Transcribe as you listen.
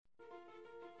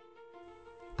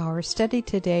Our study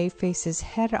today faces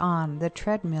head-on the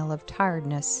treadmill of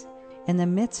tiredness. In the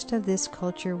midst of this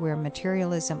culture where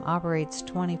materialism operates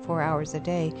 24 hours a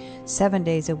day, 7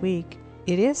 days a week,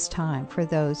 it is time for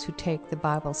those who take the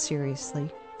Bible seriously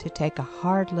to take a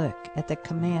hard look at the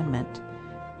commandment,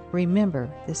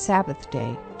 remember the Sabbath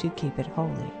day to keep it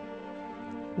holy.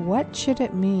 What should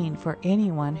it mean for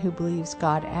anyone who believes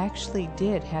God actually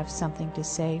did have something to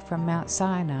say from Mount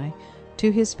Sinai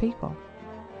to his people?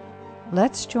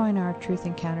 Let's join our Truth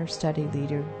Encounter study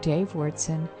leader, Dave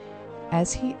Wyrtzen,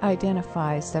 as he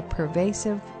identifies the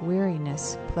pervasive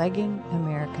weariness plaguing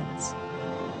Americans,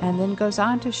 and then goes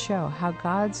on to show how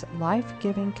God's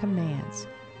life-giving commands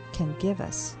can give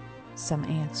us some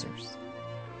answers.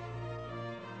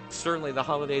 Certainly the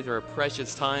holidays are a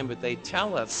precious time, but they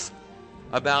tell us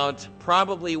about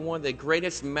probably one of the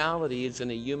greatest maladies in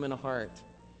a human heart.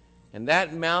 And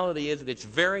that malady is that it's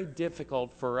very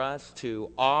difficult for us to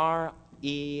R-E-S-T,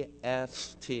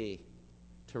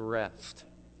 to rest.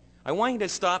 I want you to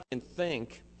stop and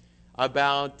think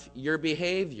about your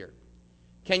behavior.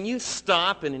 Can you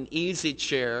stop in an easy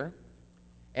chair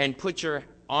and put your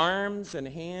arms and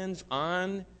hands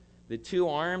on the two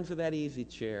arms of that easy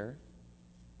chair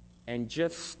and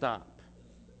just stop?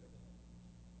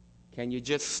 Can you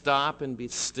just stop and be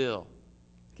still?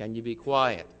 Can you be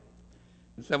quiet?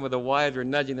 Some of the wives are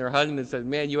nudging their husband and says,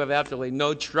 man, you have absolutely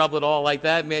no trouble at all like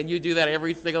that. Man, you do that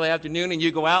every single afternoon and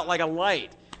you go out like a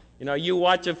light. You know, you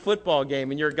watch a football game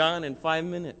and you're gone in 5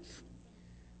 minutes.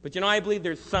 But I believe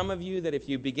there's some of you that if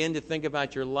you begin to think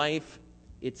about your life,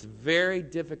 it's very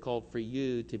difficult for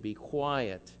you to be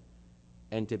quiet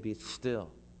and to be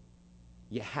still.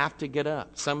 You have to get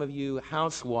up. Some of you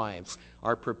housewives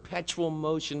are perpetual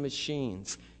motion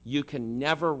machines. You can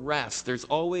never rest. There's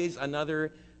always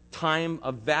another time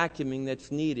of vacuuming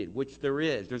that's needed, which there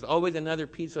is. There's always another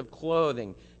piece of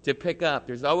clothing to pick up.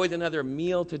 There's always another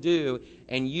meal to do,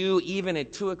 and you, even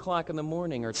at 2 o'clock in the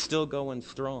morning, are still going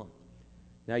strong.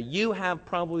 Now, you have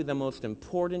probably the most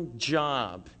important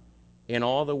job in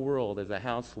all the world as a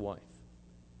housewife.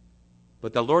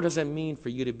 But the Lord doesn't mean for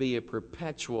you to be a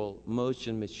perpetual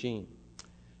motion machine.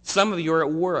 Some of you are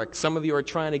at work. Some of you are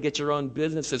trying to get your own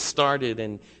businesses started,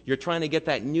 and you're trying to get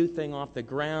that new thing off the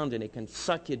ground, and it can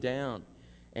suck you down.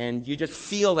 And you just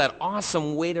feel that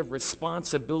awesome weight of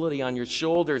responsibility on your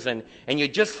shoulders, and you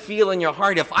just feel in your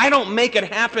heart, if I don't make it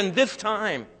happen this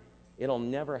time, it'll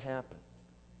never happen.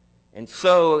 And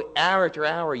so, hour after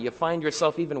hour, you find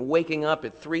yourself even waking up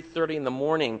at 3:30 in the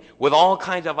morning with all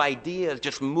kinds of ideas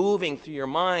just moving through your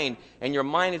mind, and your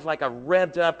mind is like a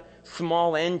revved-up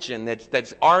small engine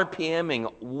that's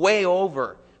RPMing way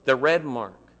over the red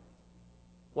mark.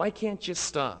 Why can't you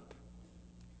stop?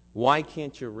 Why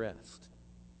can't you rest?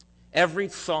 Every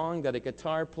song that a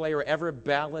guitar player ever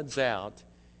ballads out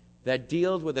that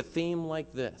deals with a theme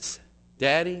like this: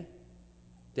 Daddy,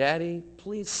 Daddy,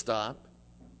 please stop.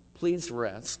 Please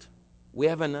rest. We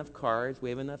have enough cars. We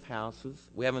have enough houses.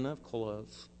 We have enough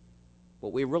clothes.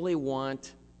 What we really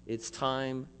want is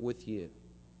time with you.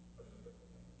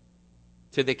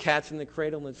 To the Cats in the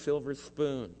Cradle and the Silver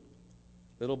Spoon,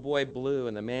 Little Boy Blue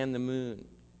and the Man in the Moon.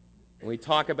 And we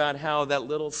talk about how that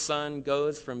little son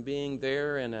goes from being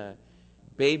there in a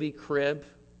baby crib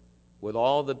with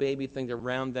all the baby things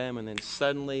around them, and then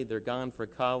suddenly they're gone for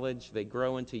college. They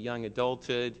grow into young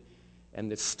adulthood. And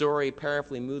the story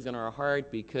powerfully moves in our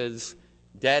heart because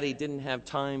Daddy didn't have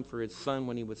time for his son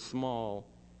when he was small.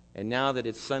 And now that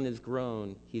his son is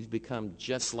grown, he's become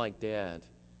just like Dad.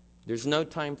 There's no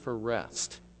time for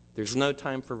rest. There's no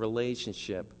time for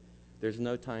relationship. There's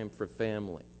no time for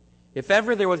family. If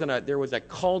ever there was a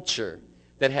culture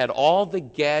that had all the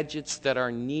gadgets that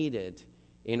are needed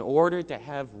in order to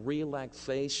have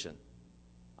relaxation,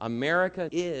 America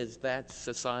is that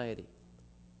society.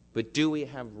 But do we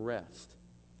have rest?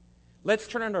 Let's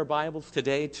turn in our Bibles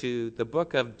today to the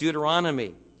book of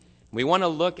Deuteronomy. We want to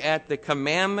look at the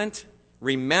commandment,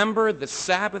 remember the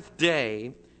Sabbath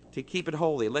day to keep it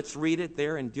holy. Let's read it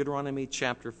there in Deuteronomy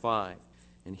chapter 5.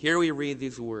 And here we read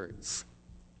these words.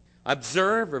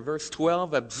 Observe, or verse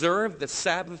 12, observe the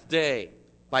Sabbath day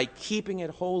by keeping it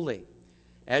holy,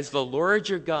 as the Lord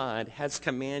your God has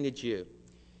commanded you.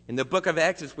 In the book of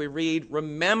Exodus we read,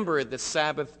 remember the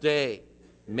Sabbath day.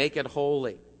 Make it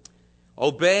holy.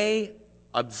 Obey,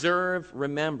 observe,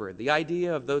 remember. The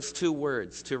idea of those two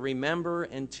words, to remember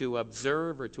and to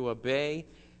observe or to obey,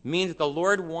 means that the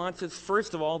Lord wants us,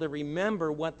 first of all, to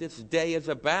remember what this day is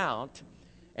about,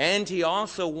 and He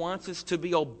also wants us to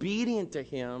be obedient to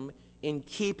Him in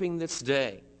keeping this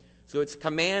day. So it's a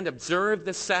command, observe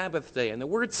the Sabbath day. And the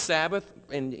word Sabbath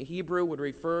in Hebrew would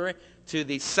refer to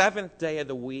the seventh day of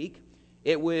the week.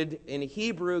 It would, in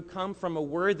Hebrew, come from a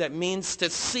word that means to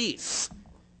cease.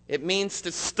 It means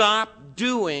to stop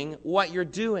doing what you're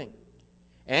doing.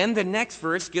 And the next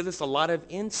verse gives us a lot of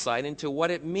insight into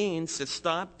what it means to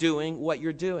stop doing what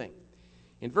you're doing.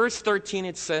 In verse 13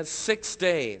 it says, 6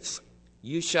 days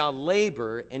you shall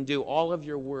labor and do all of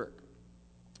your work.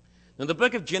 Now in the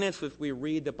book of Genesis we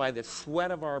read that by the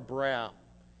sweat of our brow,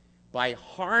 by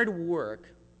hard work,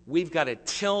 we've got to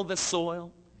till the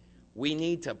soil. We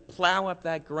need to plow up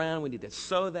that ground. We need to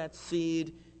sow that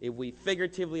seed. If we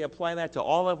figuratively apply that to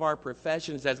all of our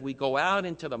professions, as we go out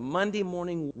into the Monday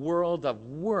morning world of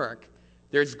work,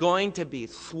 there's going to be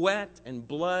sweat and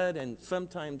blood and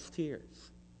sometimes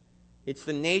tears. It's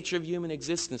the nature of human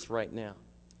existence right now.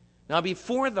 Now,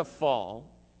 before the fall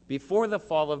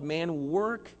of man,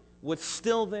 work was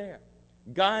still there.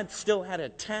 God still had a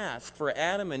task for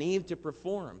Adam and Eve to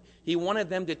perform. He wanted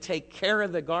them to take care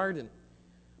of the garden.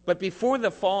 But before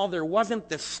the fall, there wasn't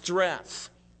the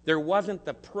stress. There wasn't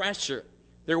the pressure.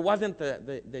 There wasn't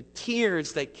the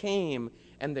tears that came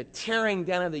and the tearing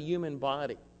down of the human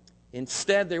body.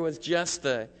 Instead, there was just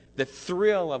the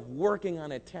thrill of working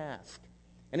on a task.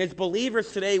 And as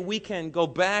believers today, we can go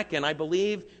back, and I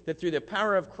believe that through the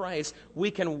power of Christ,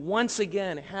 we can once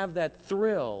again have that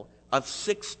thrill of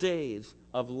 6 days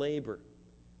of labor,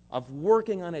 of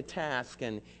working on a task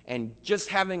and just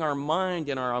having our mind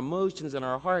and our emotions and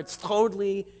our hearts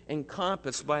totally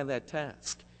encompassed by that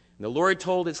task. And the Lord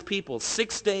told his people,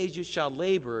 6 days you shall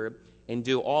labor and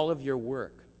do all of your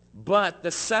work. But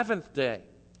the seventh day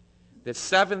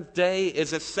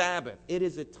is a Sabbath. It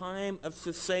is a time of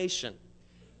cessation.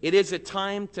 It is a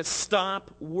time to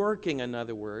stop working, in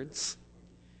other words.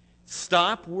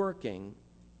 Stop working,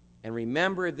 and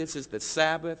remember this is the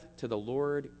Sabbath to the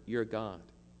Lord your God.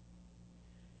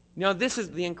 Now, this is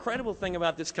the incredible thing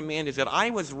about this command is that I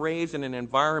was raised in an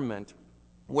environment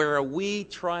where we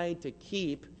tried to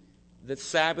keep the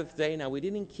Sabbath day. Now, we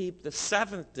didn't keep the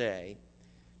seventh day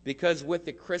because with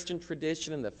the Christian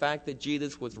tradition and the fact that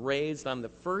Jesus was raised on the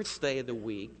first day of the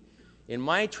week, in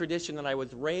my tradition that I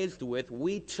was raised with,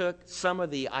 we took some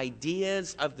of the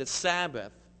ideas of the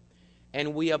Sabbath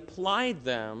and we applied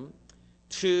them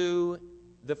to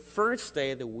the first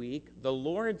day of the week, the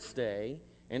Lord's Day.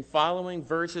 And following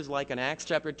verses like in Acts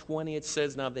chapter 20, it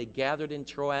says, now they gathered in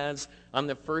Troas on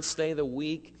the first day of the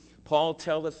week. Paul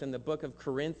tells us in the book of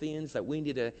Corinthians that we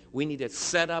need to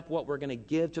set up what we're going to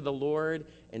give to the Lord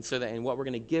and what we're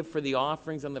going to give for the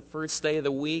offerings on the first day of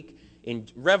the week. In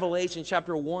Revelation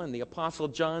chapter 1, the Apostle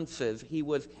John says he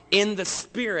was in the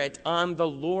Spirit on the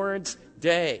Lord's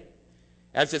day.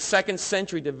 As the second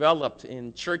century developed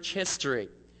in church history,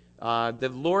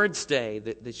 the Lord's Day,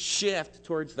 the shift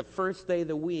towards the first day of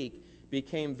the week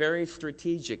became very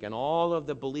strategic, and all of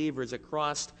the believers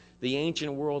across the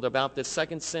ancient world about the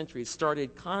second century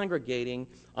started congregating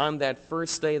on that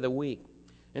first day of the week.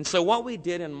 And so what we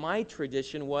did in my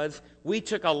tradition was we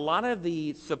took a lot of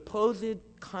the supposed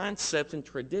concepts and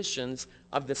traditions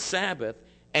of the Sabbath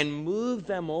and moved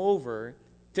them over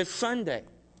to Sunday.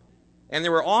 And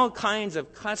there were all kinds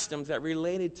of customs that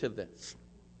related to this.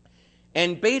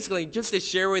 And basically, just to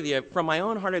share with you, from my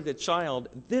own heart as a child,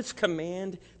 this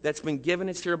command that's been given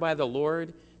us here by the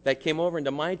Lord, that came over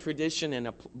into my tradition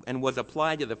and was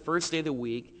applied to the first day of the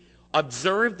week,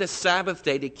 observe the Sabbath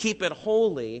day to keep it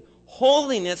holy.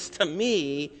 Holiness to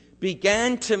me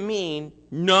began to mean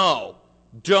no,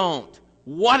 don't.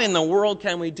 What in the world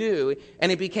can we do?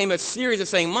 And it became a series of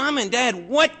saying, Mom and Dad,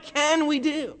 what can we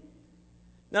do?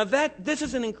 Now this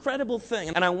is an incredible thing,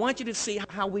 and I want you to see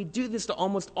how we do this to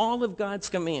almost all of God's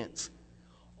commands.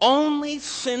 Only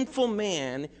sinful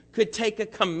man could take a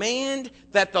command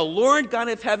that the Lord God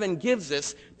of heaven gives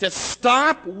us to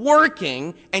stop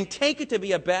working and take it to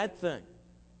be a bad thing.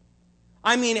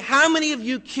 I mean, how many of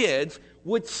you kids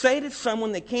would say to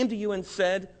someone that came to you and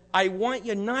said, I want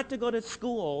you not to go to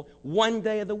school one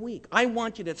day of the week. I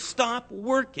want you to stop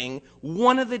working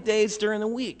one of the days during the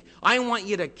week. I want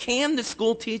you to can the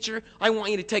school teacher. I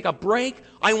want you to take a break.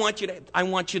 I want you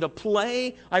to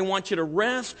play. I want you to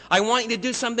rest. I want you to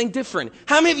do something different.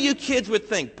 How many of you kids would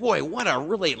think, boy, what a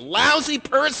really lousy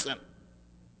person?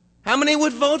 How many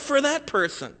would vote for that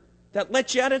person that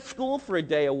let you out of school for a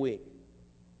day a week?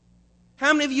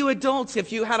 How many of you adults,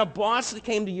 if you had a boss that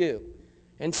came to you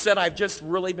and said, I've just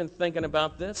really been thinking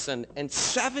about this, and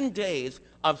 7 days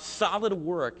of solid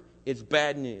work is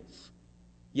bad news.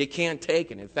 You can't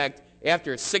take it. In fact,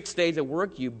 after 6 days of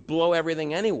work, you blow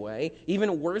everything anyway,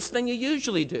 even worse than you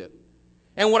usually do.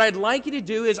 And what I'd like you to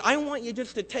do is I want you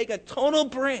just to take a total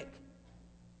break,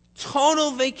 total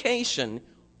vacation,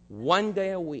 1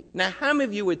 day a week. Now, how many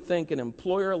of you would think an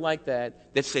employer like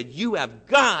that said, you have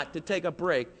got to take a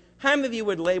break, how many of you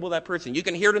would label that person? You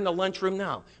can hear it in the lunchroom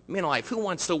now. Man alive, who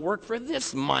wants to work for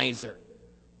this miser?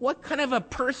 What kind of a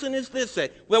person is this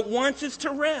that wants us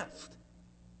to rest?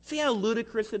 See how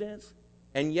ludicrous it is?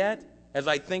 And yet, as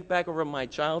I think back over my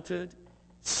childhood,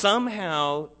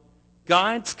 somehow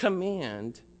God's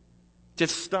command to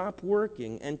stop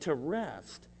working and to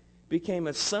rest became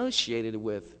associated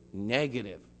with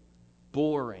negative,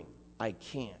 boring, I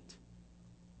can't.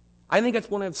 I think it's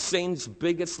one of Satan's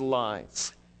biggest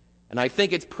lies. And I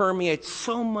think it permeates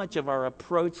so much of our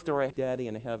approach to our Daddy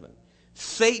in heaven.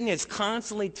 Satan is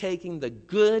constantly taking the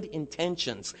good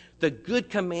intentions, the good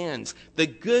commands, the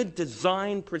good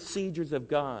design procedures of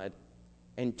God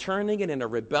and turning it in a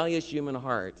rebellious human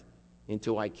heart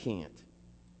into I can't.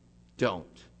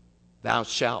 Don't. Thou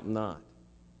shalt not.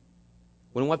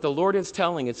 When what the Lord is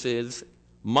telling us is,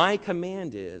 my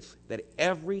command is that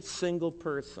every single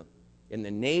person in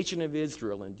the nation of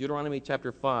Israel in Deuteronomy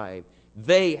chapter 5,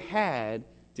 they had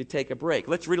to take a break.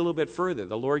 Let's read a little bit further.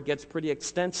 The Lord gets pretty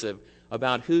extensive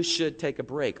about who should take a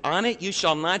break. On it you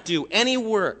shall not do any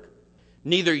work,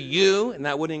 neither you, and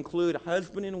that would include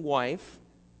husband and wife,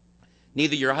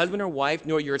 neither your husband or wife,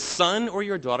 nor your son or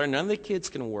your daughter, none of the kids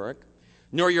can work,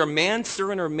 nor your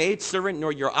manservant or maidservant,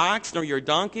 nor your ox, nor your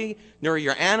donkey, nor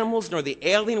your animals, nor the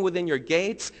alien within your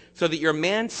gates, so that your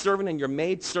manservant and your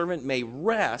maidservant may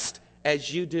rest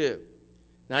as you do.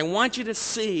 Now I want you to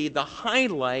see the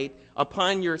highlight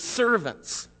upon your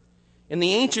servants. In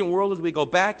the ancient world, as we go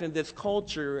back into this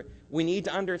culture, we need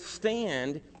to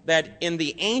understand that in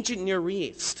the ancient Near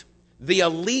East, the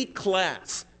elite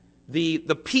class, the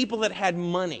people that had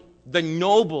money, the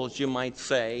nobles, you might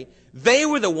say, they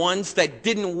were the ones that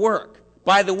didn't work.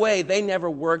 By the way, they never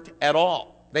worked at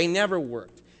all. They never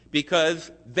worked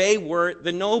because they were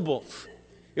the nobles.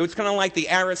 It was kind of like the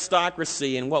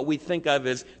aristocracy and what we think of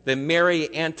as the Marie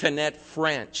Antoinette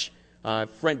French,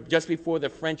 just before the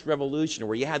French Revolution,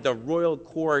 where you had the royal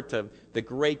court of the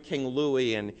great King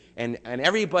Louis, and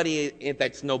everybody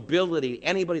that's nobility,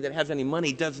 anybody that has any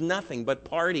money, does nothing but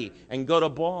party and go to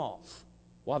balls,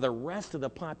 while the rest of the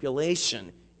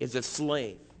population is a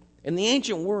slave. In the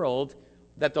ancient world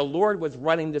that the Lord was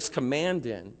writing this command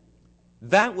in,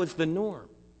 that was the norm.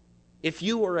 If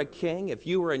you were a king, if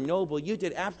you were a noble, you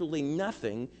did absolutely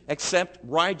nothing except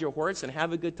ride your horse and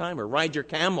have a good time, or ride your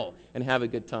camel and have a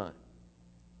good time.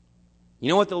 You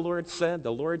know what the Lord said?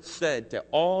 The Lord said to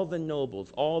all the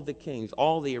nobles, all the kings,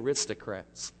 all the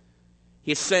aristocrats,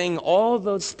 He's saying all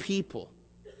those people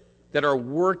that are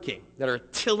working, that are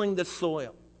tilling the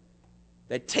soil,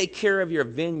 that take care of your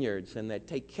vineyards and that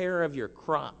take care of your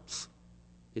crops,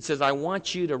 He says, I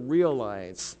want you to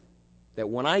realize that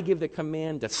when I give the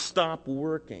command to stop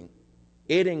working,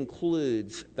 it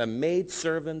includes the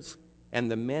maidservants and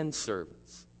the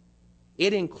menservants.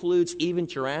 It includes even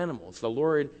your animals. The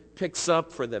Lord picks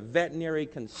up for the veterinary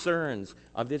concerns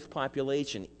of this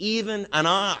population. Even an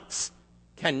ox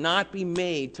cannot be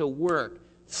made to work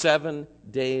 7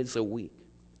 days a week.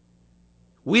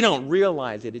 We don't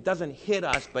realize it. It doesn't hit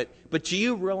us, but do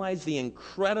you realize the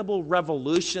incredible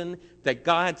revolution that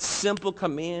God's simple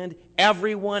command,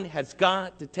 everyone has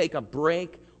got to take a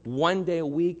break 1 day a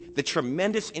week, the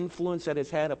tremendous influence that it's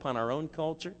had upon our own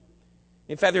culture?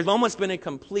 In fact, there's almost been a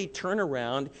complete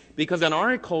turnaround, because in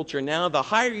our culture now, the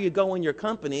higher you go in your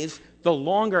companies, the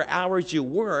longer hours you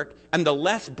work and the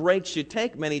less breaks you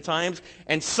take many times.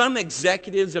 And some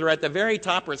executives that are at the very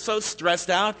top are so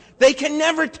stressed out, they can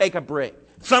never take a break.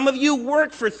 Some of you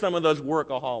work for some of those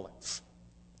workaholics,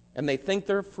 and they think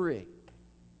they're free.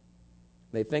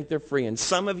 They think they're free. And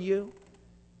some of you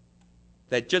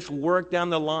that just work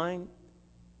down the line,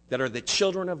 that are the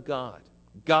children of God,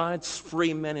 God's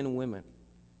free men and women,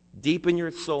 deep in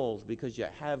your souls, because you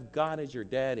have God as your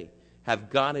daddy, have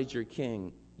God as your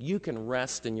king, you can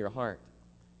rest in your heart.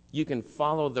 You can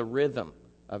follow the rhythm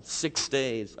of 6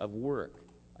 days of work,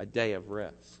 a day of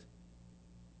rest.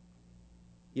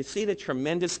 You see the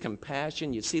tremendous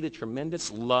compassion. You see the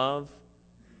tremendous love.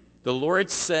 The Lord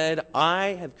said,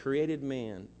 I have created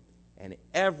man, and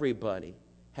everybody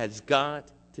has got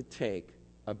to take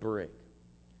a break.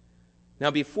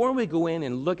 Now, before we go in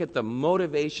and look at the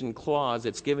motivation clause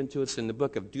that's given to us in the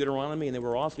book of Deuteronomy, and then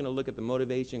we're also going to look at the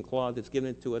motivation clause that's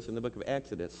given to us in the book of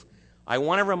Exodus, I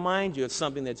want to remind you of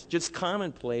something that's just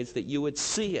commonplace, that you would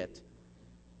see it,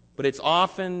 but it's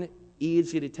often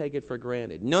easy to take it for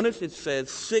granted. Notice it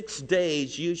says, 6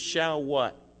 days you shall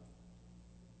what?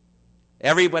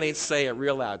 Everybody say it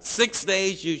real loud. 6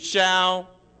 days you shall.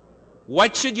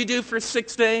 What should you do for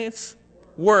 6 days?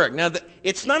 work. Now,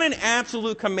 it's not an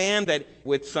absolute command that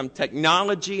with some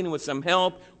technology and with some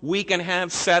help, we can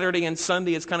have Saturday and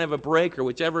Sunday as kind of a break or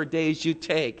whichever days you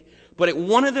take. But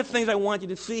one of the things I want you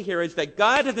to see here is that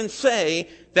God doesn't say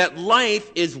that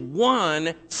life is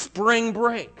one spring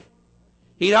break.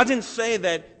 He doesn't say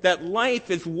that life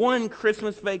is one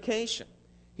Christmas vacation.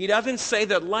 He doesn't say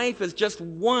that life is just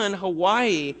one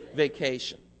Hawaii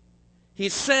vacation. He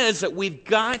says that we've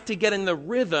got to get in the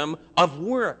rhythm of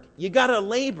work. You got to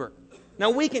labor. Now,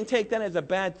 we can take that as a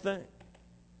bad thing.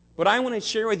 But I want to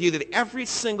share with you that every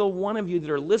single one of you that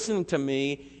are listening to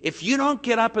me, if you don't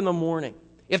get up in the morning,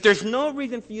 if there's no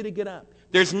reason for you to get up,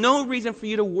 there's no reason for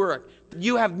you to work,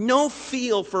 you have no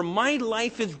feel for my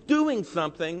life is doing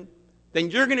something, then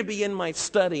you're going to be in my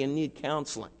study and need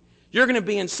counseling. You're going to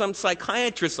be in some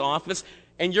psychiatrist's office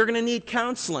and you're going to need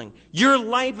counseling. Your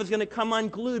life is going to come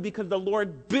unglued because the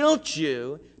Lord built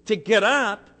you to get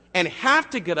up and have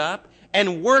to get up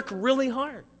and work really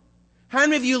hard. How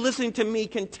many of you listening to me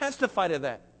can testify to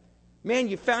that? Man,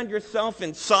 you found yourself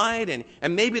inside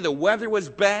and maybe the weather was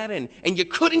bad and you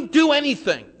couldn't do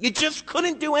anything. You just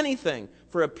couldn't do anything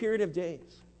for a period of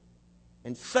days.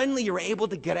 And suddenly you're able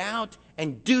to get out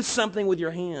and do something with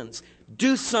your hands.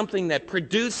 Do something that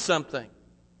produced something.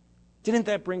 Didn't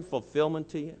that bring fulfillment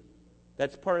to you?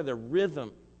 That's part of the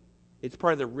rhythm. It's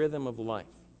part of the rhythm of life.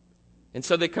 And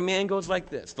so the command goes like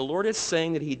this. The Lord is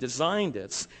saying that He designed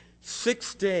us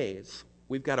 6 days.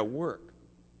 We've got to work.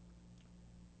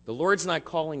 The Lord's not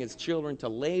calling His children to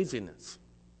laziness.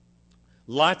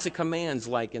 Lots of commands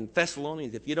like in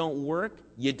Thessalonians, if you don't work,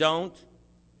 you don't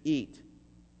eat.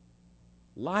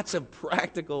 Lots of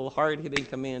practical, hard-hitting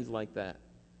commands like that.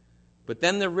 But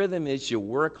then the rhythm is you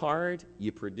work hard,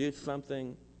 you produce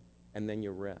something, and then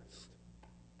you rest.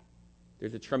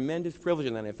 There's a tremendous privilege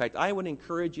in that. In fact, I would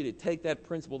encourage you to take that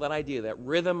principle, that idea, that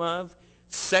rhythm of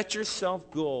set yourself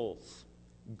goals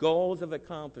of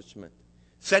accomplishment.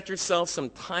 Set yourself some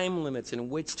time limits in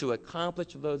which to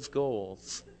accomplish those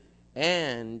goals,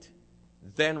 and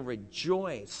then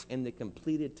rejoice in the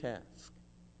completed task.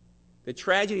 The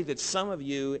tragedy is that some of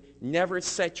you never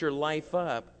set your life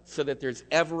up so that there's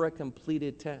ever a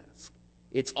completed task.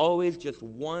 It's always just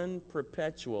one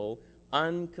perpetual,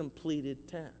 uncompleted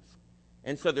task.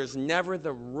 And so there's never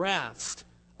the rest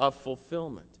of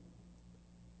fulfillment.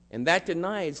 And that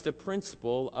denies the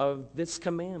principle of this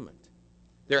commandment.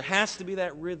 There has to be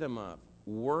that rhythm of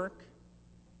work,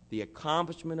 the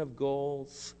accomplishment of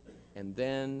goals, and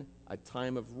then a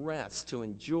time of rest to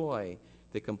enjoy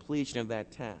the completion of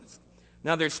that task.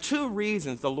 Now, there's 2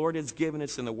 reasons the Lord has given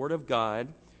us in the Word of God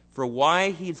for why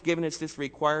He's given us this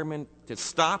requirement to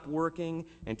stop working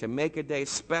and to make a day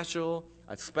special,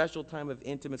 a special time of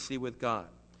intimacy with God.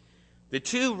 The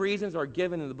 2 reasons are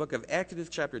given in the book of Exodus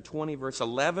chapter 20, verse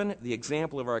 11, the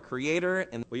example of our Creator,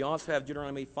 and we also have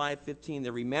Deuteronomy 5:15,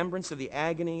 the remembrance of the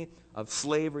agony of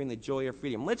slavery and the joy of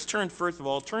freedom. Let's turn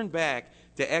back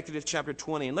to Exodus chapter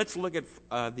 20, and let's look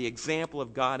at the example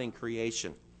of God in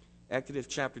creation. Exodus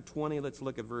chapter 20, let's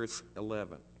look at verse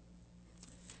 11.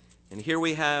 And here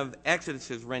we have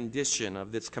Exodus' rendition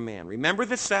of this command. Remember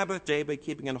the Sabbath day by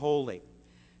keeping it holy.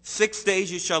 6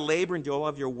 days you shall labor and do all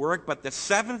of your work, but the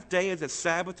 7th day is a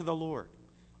Sabbath to the Lord.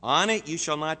 On it you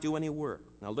shall not do any work.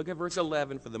 Now look at verse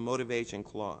 11 for the motivation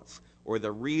clause, or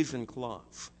the reason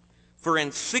clause. For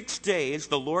in 6 days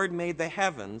the Lord made the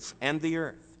heavens and the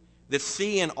earth, the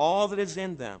sea and all that is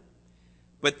in them.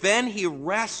 But then He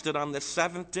rested on the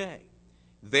 7th day.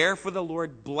 Therefore the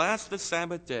Lord blessed the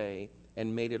Sabbath day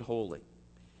and made it holy.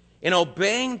 In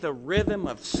obeying the rhythm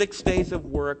of 6 days of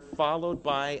work followed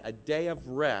by a day of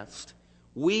rest,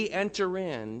 we enter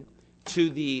in to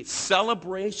the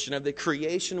celebration of the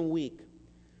creation week.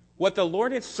 What the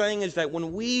Lord is saying is that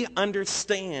when we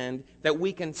understand that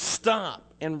we can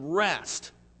stop and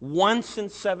rest once in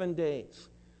 7 days,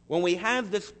 when we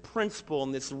have this principle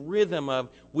and this rhythm of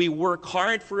we work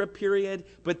hard for a period,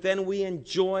 but then we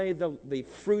enjoy the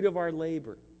fruit of our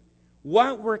labor,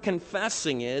 what we're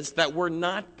confessing is that we're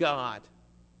not God,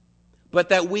 but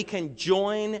that we can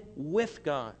join with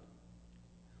God.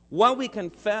 What we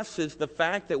confess is the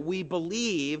fact that we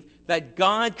believe that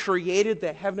God created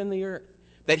the heaven and the earth,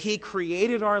 that He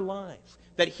created our lives,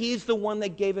 that He's the one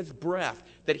that gave us breath,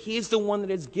 that He's the one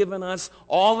that has given us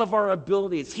all of our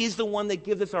abilities. He's the one that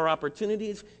gives us our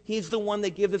opportunities. He's the one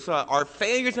that gives us our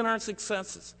failures and our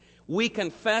successes. We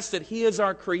confess that He is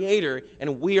our Creator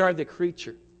and we are the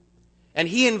creature. And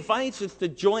He invites us to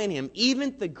join Him.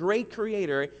 Even the great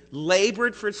Creator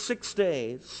labored for 6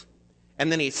 days, and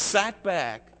then He sat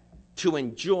back to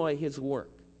enjoy His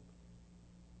work.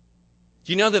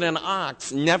 Do you know that an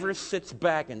ox never sits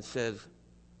back and says,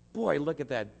 Boy, look at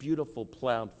that beautiful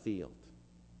plowed field.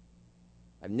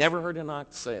 I've never heard an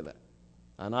ox say that.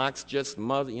 An ox just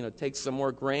takes some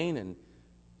more grain and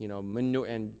manure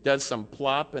and does some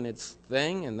plop in its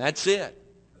thing, and that's it.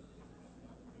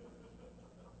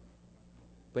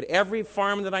 But every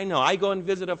farm that I know, I go and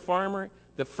visit a farmer,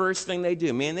 the first thing they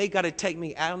do, man, they got to take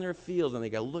me out in their fields and they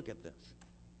go, look at this.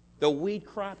 The wheat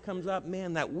crop comes up,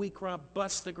 man, that wheat crop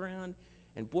busts the ground,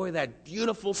 and boy, that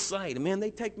beautiful sight, man,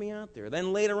 they take me out there.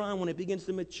 Then later on, when it begins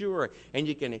to mature, and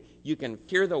you can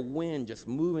hear the wind just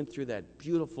moving through that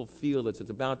beautiful field as it's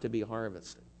about to be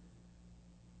harvested.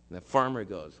 And the farmer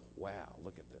goes, wow,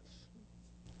 look at this.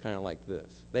 Kind of like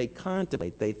this. They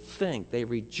contemplate, they think, they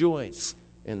rejoice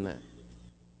in that.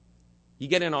 You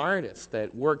get an artist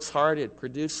that works hard at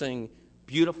producing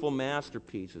beautiful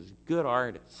masterpieces, good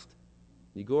artist.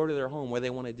 You go over to their home, what do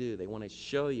they want to do? They want to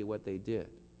show you what they did.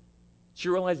 Do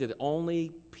you realize that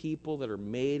only people that are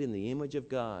made in the image of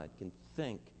God can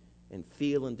think and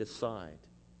feel and decide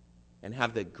and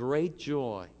have the great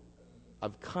joy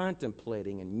of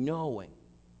contemplating and knowing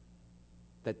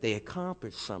that they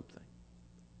accomplished something,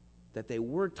 that they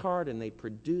worked hard and they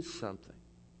produced something?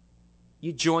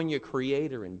 You join your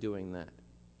Creator in doing that.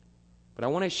 But I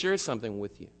want to share something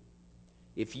with you.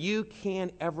 If you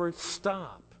can't ever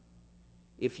stop,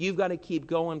 if you've got to keep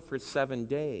going for 7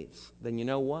 days, then you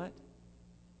know what?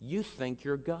 You think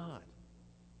you're God.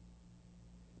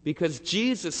 Because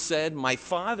Jesus said, my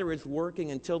Father is working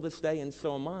until this day, and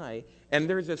so am I. And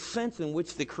there's a sense in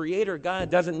which the Creator God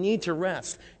doesn't need to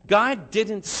rest. God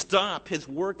didn't stop his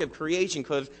work of creation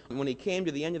because when he came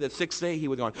to the end of the 6th day, he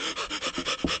was going,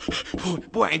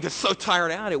 boy, I'm just so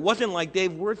tired out. It wasn't like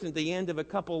Dave Worth at the end of a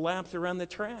couple laps around the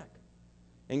track.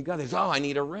 And God says, I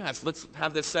need a rest. Let's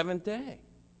have the 7th day.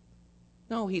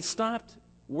 No, he stopped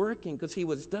working because he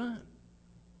was done.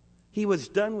 He was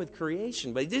done with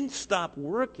creation, but he didn't stop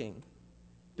working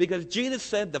because Jesus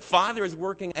said, the Father is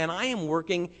working and I am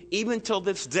working even till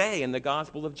this day in the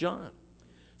Gospel of John.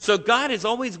 So God is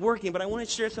always working, but I want to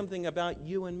share something about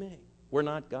you and me. We're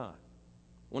not God.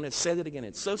 I want to say that again.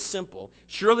 It's so simple.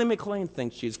 Shirley MacLaine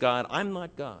thinks she's God. I'm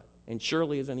not God, and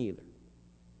Shirley isn't either.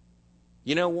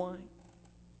 You know why?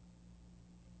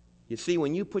 You see,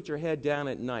 when you put your head down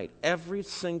at night, every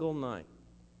single night,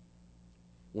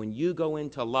 when you go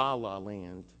into La La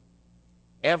Land,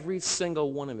 every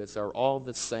single one of us are all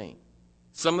the same.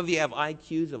 Some of you have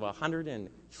IQs of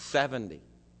 170,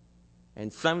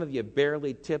 and some of you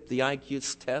barely tip the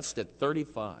IQ test at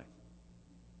 35.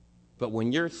 But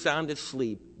when you're sound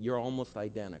asleep, you're almost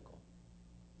identical.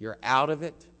 You're out of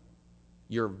it.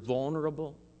 You're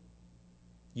vulnerable.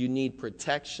 You need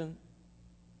protection.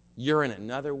 You're in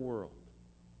another world.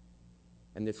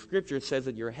 And the scripture says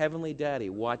that your heavenly daddy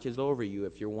watches over you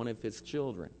if you're one of his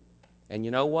children. And you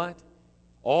know what?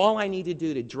 All I need to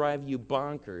do to drive you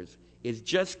bonkers is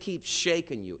just keep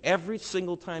shaking you. Every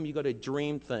single time you go to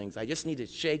dream things, I just need to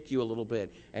shake you a little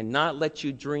bit and not let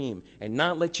you dream and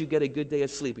not let you get a good day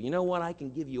of sleep. And you know what? I can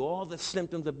give you all the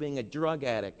symptoms of being a drug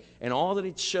addict, and all that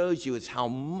it shows you is how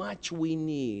much we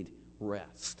need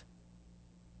rest.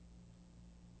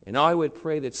 And I would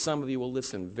pray that some of you will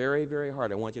listen very, very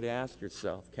hard. I want you to ask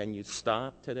yourself, can you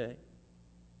stop today?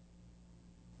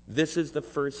 This is the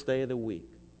first day of the week,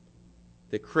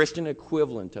 the Christian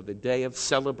equivalent of the day of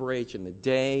celebration, the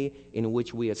day in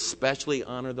which we especially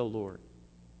honor the Lord.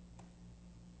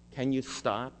 Can you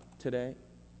stop today?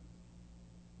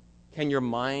 Can your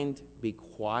mind be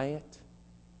quiet?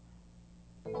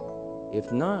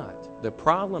 If not, the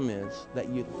problem is that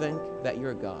you think that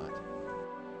you're God.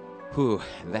 Whew,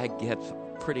 that gets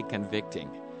pretty convicting.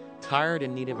 Tired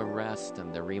in need of a rest,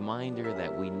 and the reminder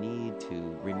that we need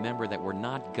to remember that we're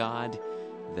not God,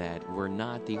 that we're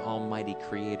not the Almighty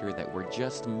Creator, that we're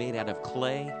just made out of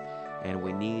clay, and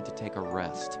we need to take a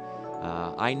rest.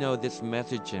 I know this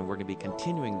message, and we're going to be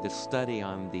continuing this study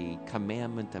on the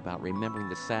commandment about remembering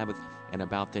the Sabbath and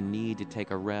about the need to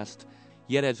take a rest.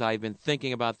 Yet as I've been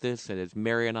thinking about this, and as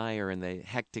Mary and I are in the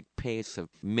hectic pace of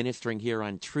ministering here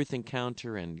on Truth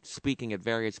Encounter and speaking at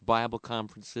various Bible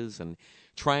conferences and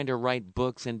trying to write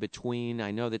books in between,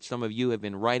 I know that some of you have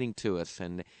been writing to us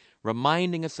and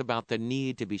reminding us about the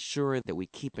need to be sure that we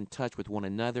keep in touch with one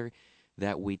another,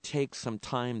 that we take some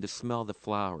time to smell the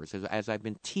flowers. As I've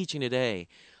been teaching today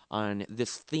on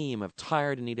this theme of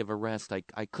tired and need of a rest,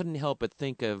 I couldn't help but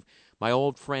think of my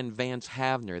old friend Vance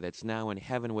Havner, that's now in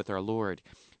heaven with our Lord,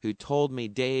 who told me,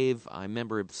 Dave, I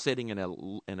remember sitting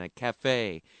in a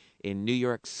cafe in New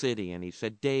York City, and he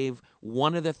said, Dave,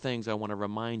 one of the things I want to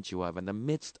remind you of in the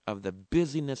midst of the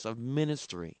busyness of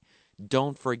ministry,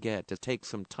 don't forget to take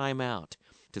some time out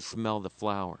to smell the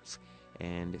flowers.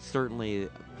 And certainly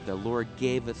the Lord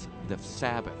gave us the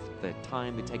Sabbath, the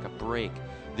time to take a break,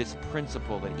 this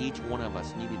principle that each one of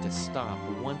us needed to stop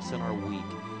once in our week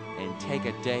and take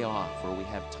a day off where we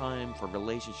have time for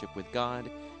relationship with God,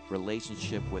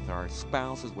 relationship with our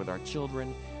spouses, with our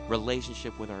children,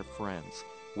 relationship with our friends.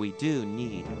 We do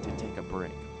need to take a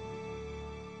break.